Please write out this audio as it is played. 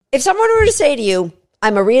if someone were to say to you,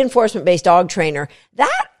 I'm a reinforcement-based dog trainer,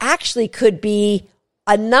 that actually could be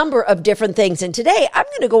a number of different things. And today I'm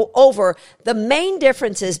going to go over the main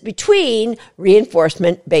differences between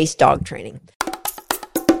reinforcement-based dog training.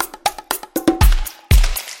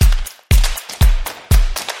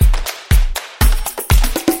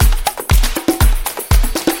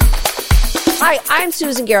 Hi, I'm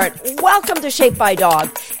Susan Garrett. Welcome to Shaped by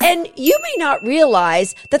Dog. And you may not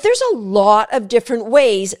realize that there's a lot of different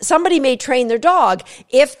ways somebody may train their dog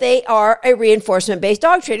if they are a reinforcement-based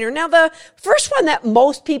dog trainer. Now, the first one that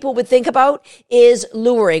most people would think about is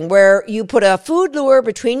luring, where you put a food lure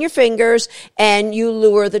between your fingers and you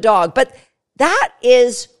lure the dog. But that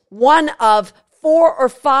is one of 4 or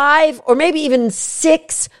 5 or maybe even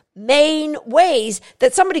 6 main ways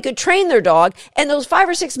that somebody could train their dog. And those 5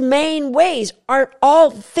 or 6 main ways are all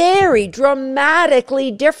very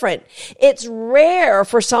dramatically different. It's rare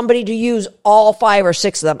for somebody to use all 5 or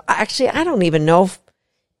 6 of them. Actually, I don't even know if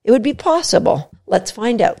it would be possible. Let's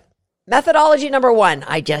find out. Methodology number 1,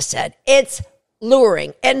 I just said, it's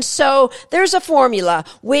luring. And so there's a formula,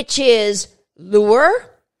 which is lure,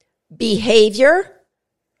 behavior,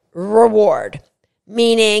 reward,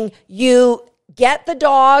 meaning you get the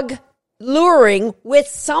dog luring with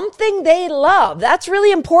something they love. That's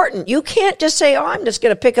really important. You can't just say, oh, I'm just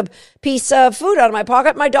going to pick a piece of food out of my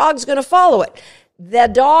pocket. My dog's going to follow it. The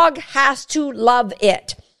dog has to love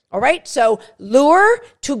it. All right. So lure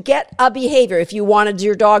to get a behavior. If you wanted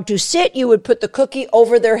your dog to sit, you would put the cookie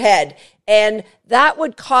over their head. And that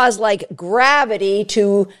would cause like gravity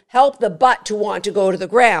to help the butt to want to go to the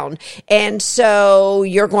ground. And so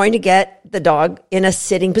you're going to get the dog in a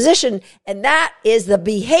sitting position. And that is the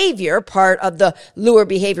behavior part of the lure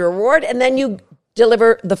behavior reward. And then you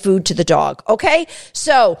deliver the food to the dog. Okay.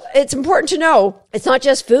 So it's important to know it's not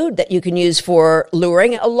just food that you can use for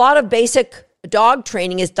luring. A lot of basic dog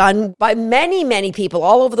training is done by many, many people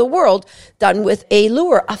all over the world, done with a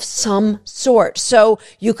lure of some sort. So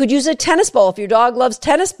you could use a tennis ball if your dog loves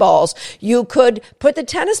tennis balls. You could put the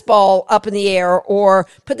tennis ball up in the air or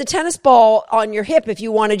put the tennis ball on your hip if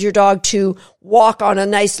you wanted your dog to walk on a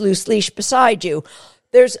nice loose leash beside you.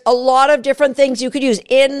 There's a lot of different things you could use.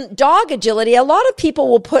 In dog agility, a lot of people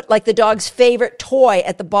will put like the dog's favorite toy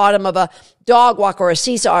at the bottom of a dog walk or a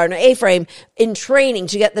seesaw or an A-frame in training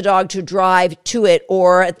to get the dog to drive to it,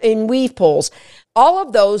 or in weave poles. All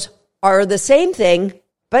of those are the same thing,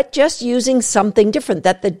 but just using something different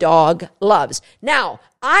that the dog loves. Now,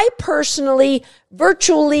 I personally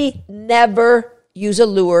virtually never use a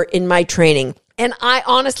lure in my training. And I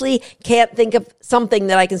honestly can't think of something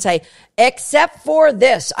that I can say, except for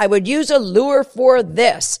this. I would use a lure for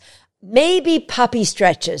this. Maybe puppy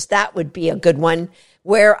stretches. That would be a good one,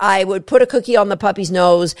 where I would put a cookie on the puppy's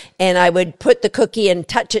nose and I would put the cookie and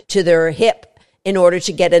touch it to their hip in order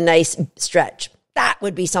to get a nice stretch. That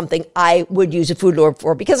would be something I would use a food lure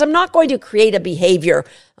for, because I'm not going to create a behavior.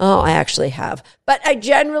 Oh, I actually have. But I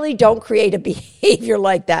generally don't create a behavior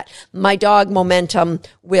like that. My dog, Momentum,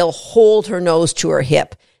 will hold her nose to her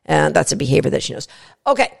hip. And that's a behavior that she knows.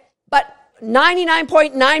 Okay. But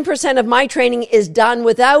 99.9% of my training is done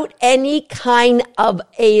without any kind of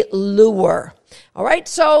a lure. All right.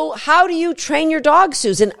 So how do you train your dog,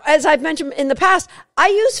 Susan? As I've mentioned in the past, I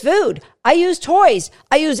use food. I use toys.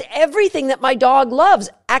 I use everything that my dog loves,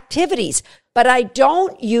 activities, but I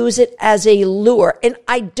don't use it as a lure. And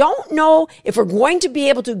I don't know if we're going to be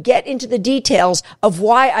able to get into the details of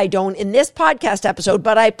why I don't in this podcast episode,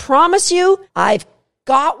 but I promise you I've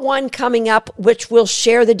got one coming up which will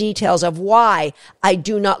share the details of why I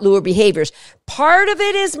do not lure behaviors. Part of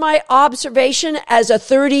it is my observation as a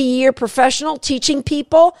 30-year professional teaching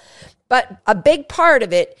people, but a big part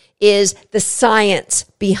of it is the science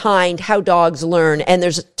behind how dogs learn. And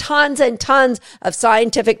there's tons and tons of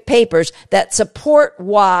scientific papers that support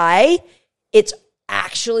why it's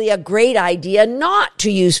actually a great idea not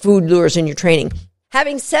to use food lures in your training.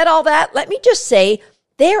 Having said all that, let me just say,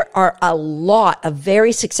 there are a lot of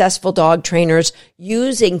very successful dog trainers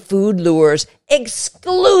using food lures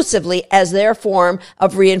exclusively as their form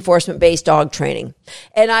of reinforcement-based dog training.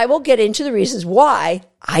 And I will get into the reasons why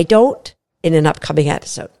I don't in an upcoming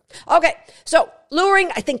episode. Okay, so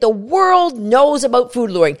luring, I think the world knows about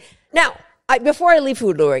food luring. Now, before I leave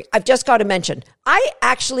food luring, I've just got to mention, I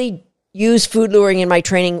actually used food luring in my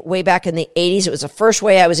training way back in the 80s. It was the first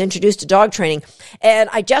way I was introduced to dog training. And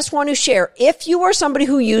I just want to share, if you are somebody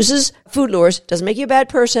who uses food lures, doesn't make you a bad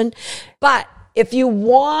person, but if you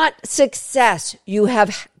want success, you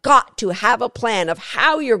have got to have a plan of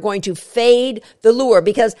how you're going to fade the lure,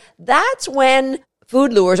 because that's when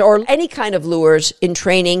food lures or any kind of lures in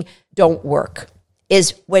training don't work.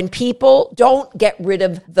 is when people don't get rid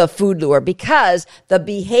of the food lure because the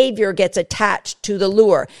behavior gets attached to the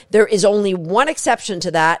lure. There is only one exception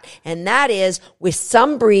to that, and that is with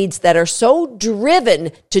some breeds that are so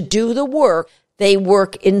driven to do the work, they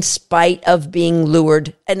work in spite of being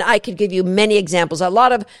lured. And I could give you many examples. A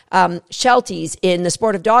lot of Shelties in the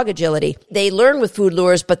sport of dog agility, they learn with food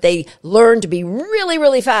lures, but they learn to be really,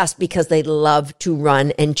 really fast because they love to run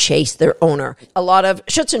and chase their owner. A lot of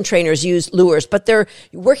Schutzhund trainers use lures, but they're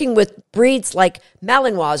working with breeds like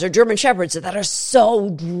Malinois or German Shepherds that are so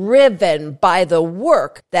driven by the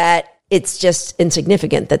work that it's just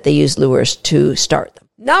insignificant that they use lures to start them.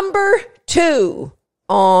 Number 2.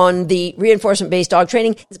 On the reinforcement-based dog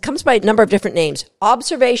training, it comes by a number of different names.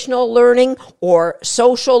 Observational learning or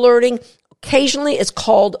social learning. Occasionally it's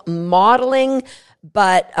called modeling,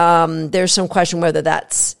 but there's some question whether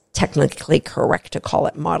that's technically correct to call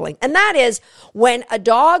it modeling. And that is when a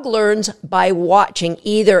dog learns by watching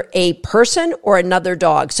either a person or another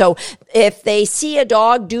dog. So if they see a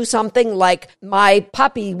dog do something like my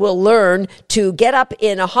puppy will learn to get up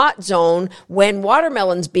in a hot zone when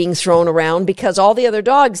watermelon's being thrown around because all the other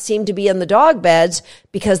dogs seem to be in the dog beds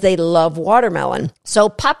because they love watermelon. So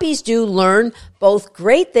puppies do learn both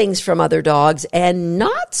great things from other dogs and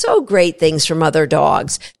not so great things from other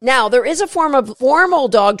dogs. Now, there is a form of formal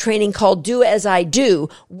dog training called Do As I Do,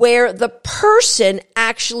 where the person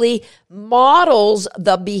actually models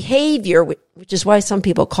the behavior, which is why some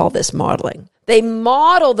people call this modeling. They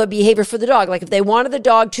model the behavior for the dog. Like if they wanted the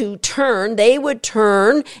dog to turn, they would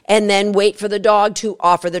turn and then wait for the dog to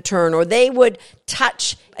offer the turn, or they would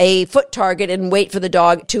touch a foot target and wait for the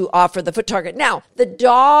dog to offer the foot target. Now, the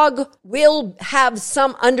dog will have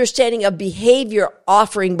some understanding of behavior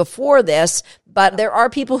offering before this, but there are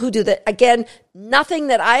people who do that. Again, nothing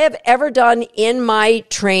that I have ever done in my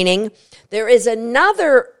training. There is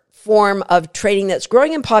another form of training that's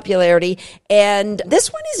growing in popularity, and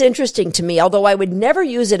this one is interesting to me, although I would never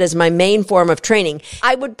use it as my main form of training.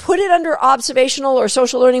 I would put it under observational or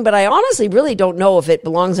social learning, but I honestly really don't know if it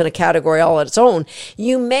belongs in a category all on its own.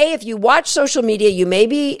 You may, if you watch social media, you may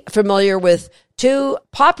be familiar with 2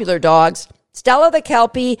 popular dogs, Stella the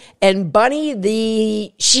Kelpie and Bunny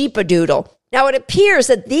the Sheepadoodle. Now, it appears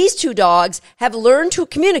that these 2 dogs have learned to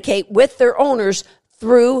communicate with their owners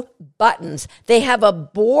through buttons. They have a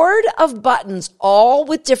board of buttons, all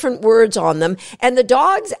with different words on them, and the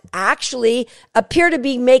dogs actually appear to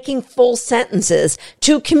be making full sentences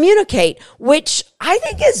to communicate, which I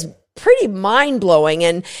think is pretty mind-blowing.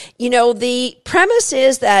 And, the premise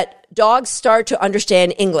is that dogs start to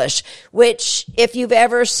understand English, which if you've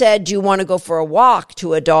ever said, do you want to go for a walk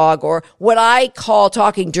to a dog, or what I call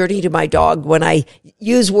talking dirty to my dog when I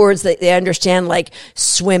use words that they understand, like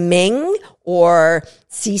swimming or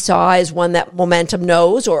seesaw is one that Momentum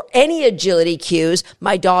knows, or any agility cues,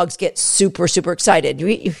 my dogs get super, super excited.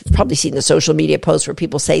 You've probably seen the social media posts where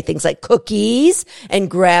people say things like cookies and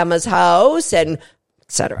grandma's house and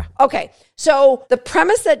etc. Okay, so the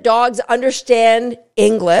premise that dogs understand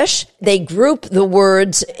English, they group the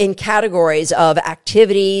words in categories of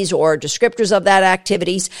activities or descriptors of that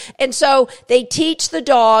activities. And so they teach the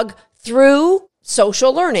dog through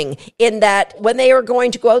social learning, in that when they are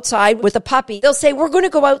going to go outside with a puppy, they'll say, we're going to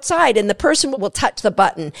go outside, and the person will touch the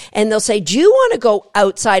button and they'll say, do you want to go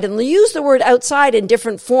outside? And they'll use the word outside in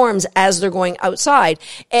different forms as they're going outside.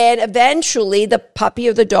 And eventually the puppy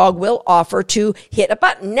or the dog will offer to hit a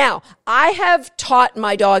button. Now, I have taught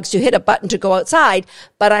my dogs to hit a button to go outside,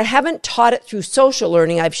 but I haven't taught it through social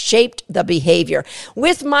learning. I've shaped the behavior.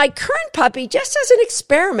 With my current puppy, just as an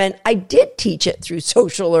experiment, I did teach it through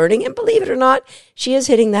social learning, and believe it or not, she is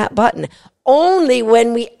hitting that button only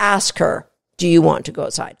when we ask her, do you want to go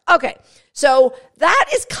outside? Okay, so that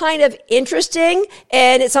is kind of interesting,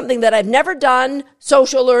 and it's something that I've never done,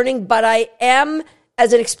 social learning, but I am,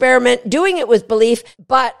 as an experiment, doing it with Belief,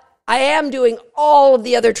 but I am doing all of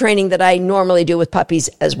the other training that I normally do with puppies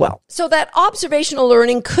as well. So that observational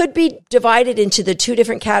learning could be divided into the 2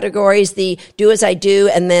 different categories, the Do As I Do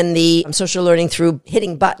and then the social learning through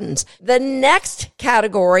hitting buttons. The next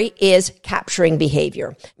category is capturing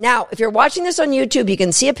behavior. Now, if you're watching this on YouTube, you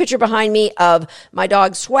can see a picture behind me of my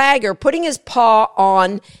dog Swagger putting his paw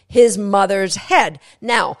on his mother's head.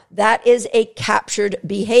 Now, that is a captured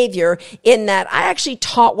behavior, in that I actually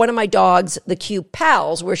taught one of my dogs the cue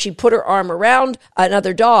Pals, where she put her arm around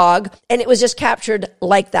another dog, and it was just captured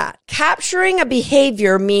like that. Capturing a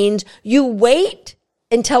behavior means you wait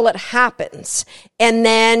until it happens, and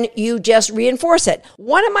then you just reinforce it.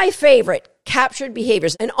 One of my favorite captured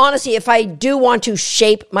behaviors, and honestly, if I do want to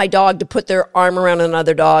shape my dog to put their arm around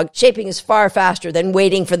another dog, shaping is far faster than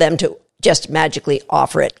waiting for them to just magically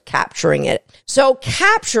offer it, capturing it. So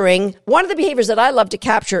capturing, one of the behaviors that I love to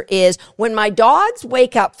capture is when my dogs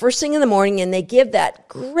wake up first thing in the morning and they give that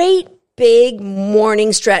great big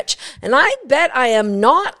morning stretch. And I bet I am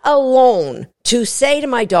not alone to say to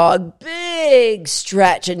my dog, big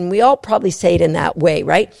stretch. And we all probably say it in that way,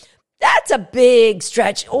 right? That's a big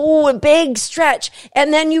stretch. Oh, a big stretch.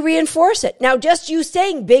 And then you reinforce it. Now, just you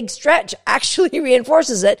saying big stretch actually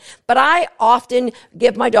reinforces it. But I often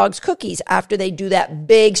give my dogs cookies after they do that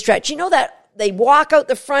big stretch. You know that they walk out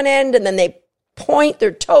the front end and then they point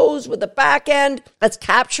their toes with the back end. That's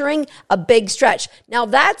capturing a big stretch. Now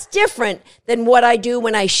that's different than what I do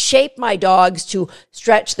when I shape my dogs to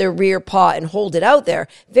stretch their rear paw and hold it out there.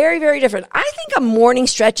 Very, very different. I think a morning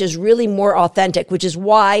stretch is really more authentic, which is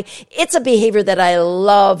why it's a behavior that I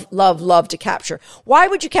love, love, love to capture. Why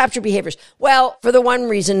would you capture behaviors? Well, for the one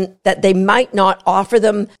reason that they might not offer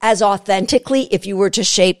them as authentically if you were to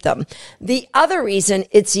shape them. The other reason,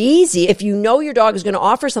 it's easy if you know your dog is going to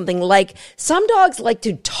offer something. Like some dogs like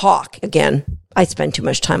to talk. Again, I spend too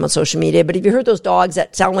much time on social media, but have you heard those dogs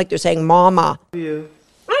that sound like they're saying mama? Yeah.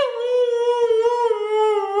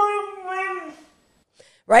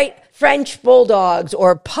 Right? French bulldogs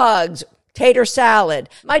or pugs, tater salad.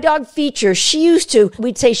 My dog Feature,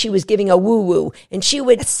 we'd say she was giving a woo-woo, and she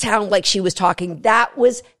would sound like she was talking. That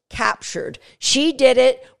was captured. She did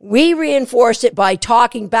it. We reinforced it by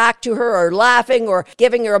talking back to her or laughing or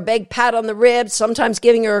giving her a big pat on the ribs, sometimes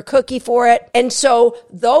giving her a cookie for it. And so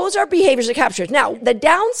those are behaviors that capture. Now, the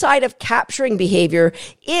downside of capturing behavior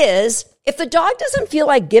is if the dog doesn't feel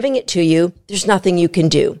like giving it to you, there's nothing you can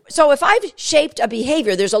do. So if I've shaped a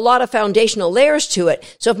behavior, there's a lot of foundational layers to it.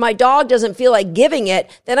 So if my dog doesn't feel like giving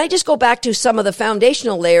it, then I just go back to some of the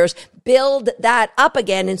foundational layers, build that up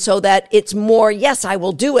again. And so that it's more, yes, I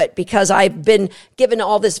will do it because I've been given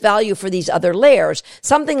all this value for these other layers.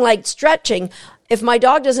 Something like stretching. If my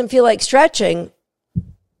dog doesn't feel like stretching,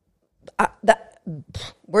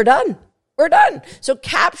 we're done. We're done. So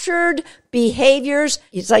captured behaviors,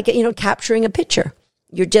 it's like, capturing a picture.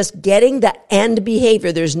 You're just getting the end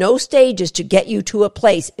behavior. There's no stages to get you to a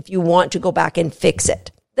place if you want to go back and fix it.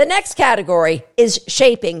 The next category is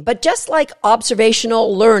shaping, but just like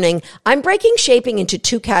observational learning, I'm breaking shaping into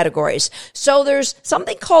two categories. So there's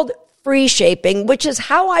something called free shaping, which is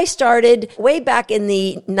how I started way back in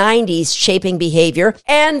the 90s shaping behavior.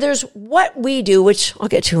 And there's what we do, which I'll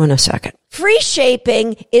get to in a second. Free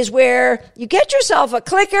shaping is where you get yourself a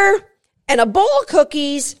clicker and a bowl of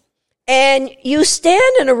cookies and you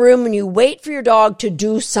stand in a room and you wait for your dog to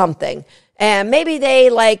do something. And maybe they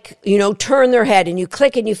turn their head and you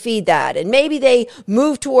click and you feed that. And maybe they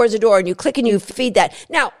move towards the door and you click and you feed that.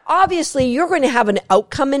 Now, obviously, you're going to have an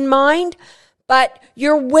outcome in mind, but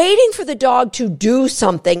you're waiting for the dog to do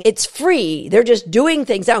something. It's free. They're just doing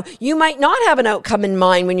things. Now, you might not have an outcome in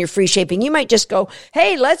mind when you're free shaping. You might just go,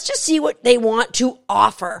 hey, let's just see what they want to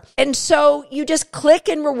offer. And so you just click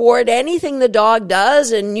and reward anything the dog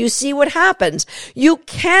does and you see what happens. You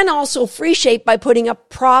can also free shape by putting a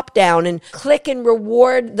prop down and click and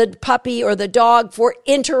reward the puppy or the dog for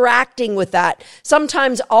interacting with that.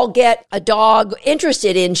 Sometimes I'll get a dog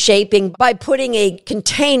interested in shaping by putting a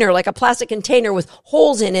container, like a plastic container with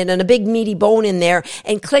holes in it and a big meaty bone in there,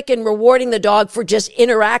 and click and rewarding the dog for just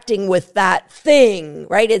interacting with that thing,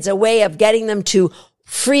 right? It's a way of getting them to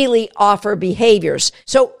freely offer behaviors.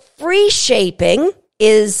 So free shaping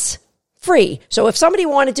is free. So if somebody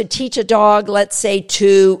wanted to teach a dog, let's say,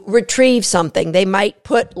 to retrieve something, they might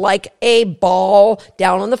put like a ball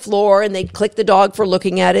down on the floor and they'd click the dog for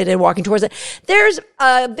looking at it and walking towards it. There's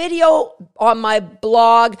a video on my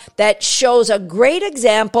blog that shows a great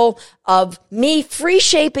example of me free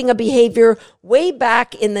shaping a behavior way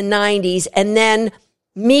back in the 90s and then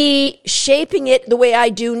me shaping it the way I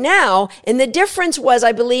do now. And the difference was,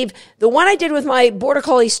 I believe, the one I did with my Border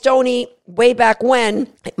Collie Stony way back when,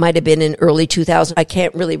 it might have been in early 2000, I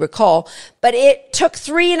can't really recall, but it took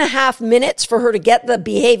 3.5 minutes for her to get the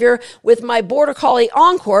behavior. With my Border Collie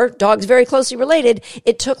Encore, dogs very closely related,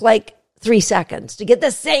 it took like 3 seconds to get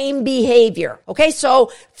the same behavior. Okay,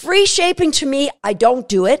 so free shaping to me, I don't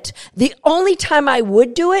do it. The only time I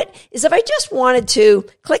would do it is if I just wanted to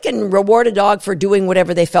click and reward a dog for doing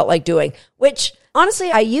whatever they felt like doing, which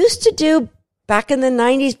honestly I used to do back in the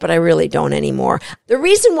 90s, but I really don't anymore. The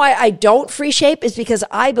reason why I don't free shape is because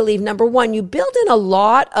I believe, number one, you build in a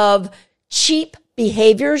lot of cheap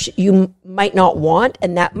behaviors you might not want,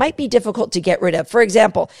 and that might be difficult to get rid of. For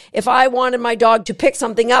example, if I wanted my dog to pick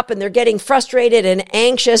something up and they're getting frustrated and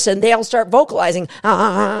anxious and they'll start vocalizing,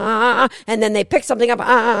 and then they pick something up,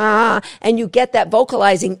 and you get that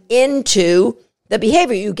vocalizing into the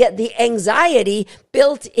behavior. You get the anxiety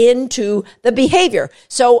built into the behavior.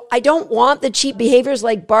 So I don't want the cheap behaviors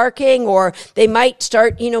like barking, or they might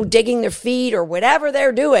start, digging their feet or whatever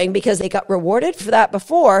they're doing because they got rewarded for that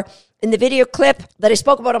before. In the video clip that I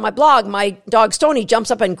spoke about on my blog, my dog Stoney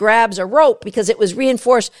jumps up and grabs a rope because it was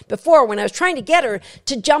reinforced before when I was trying to get her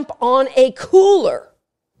to jump on a cooler.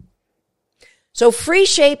 So free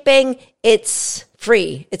shaping, it's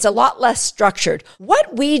free. It's a lot less structured.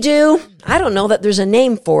 What we do, I don't know that there's a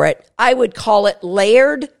name for it. I would call it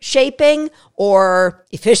layered shaping or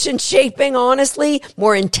efficient shaping, honestly,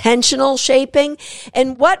 more intentional shaping.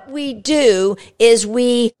 And what we do is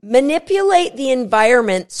we manipulate the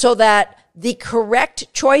environment so that the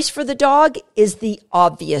correct choice for the dog is the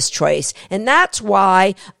obvious choice. And that's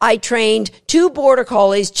why I trained two border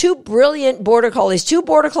collies, two brilliant border collies,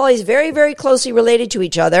 very, very closely related to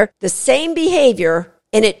each other, the same behavior,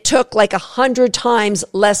 and it took like 100 times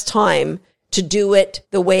less time to do it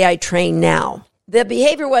the way I train now. The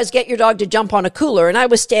behavior was get your dog to jump on a cooler, and I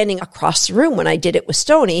was standing across the room when I did it with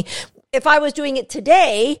Stoney. If I was doing it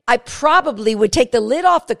today, I probably would take the lid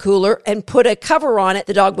off the cooler and put a cover on it.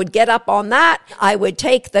 The dog would get up on that. I would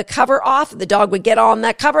take the cover off. The dog would get on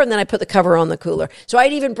that cover, and then I put the cover on the cooler. So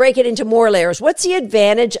I'd even break it into more layers. What's the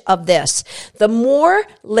advantage of this? The more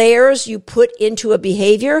layers you put into a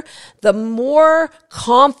behavior, the more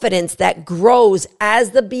confidence that grows as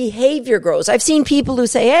the behavior grows. I've seen people who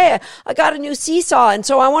say, hey, I got a new seesaw, and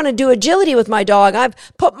so I want to do agility with my dog. I've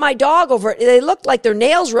put my dog over it. They look like their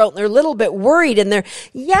nails were out, and they're a little bit worried, and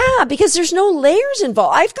because there's no layers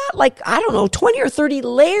involved. I've got 20 or 30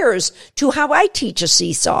 layers to how I teach a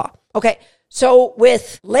seesaw. Okay. So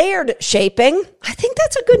with layered shaping, I think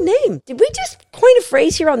that's a good name. Did we just coin a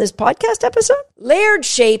phrase here on this podcast episode? Layered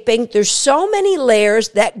shaping, there's so many layers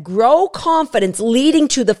that grow confidence leading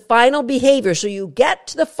to the final behavior. So you get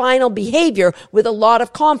to the final behavior with a lot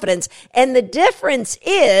of confidence. And the difference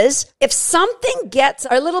is if something gets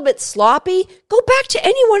a little bit sloppy, go back to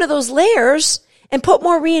any one of those layers and put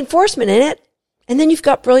more reinforcement in it. And then you've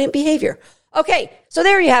got brilliant behavior. Okay, so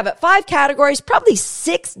there you have it. 5 categories, probably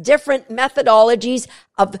 6 different methodologies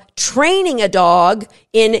of training a dog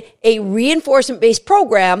in a reinforcement-based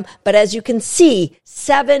program. But as you can see,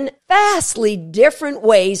 7 vastly different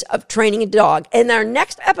ways of training a dog. In our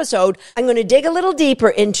next episode, I'm going to dig a little deeper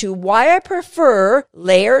into why I prefer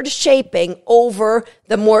layered shaping over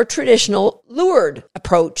the more traditional lured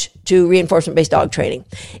approach to reinforcement-based dog training.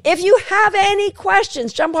 If you have any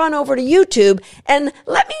questions, jump on over to YouTube and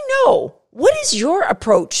let me know. What is your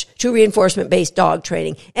approach to reinforcement-based dog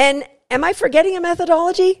training? And am I forgetting a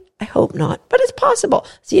methodology? I hope not, but it's possible.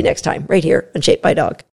 See you next time right here on Shaped by Dog.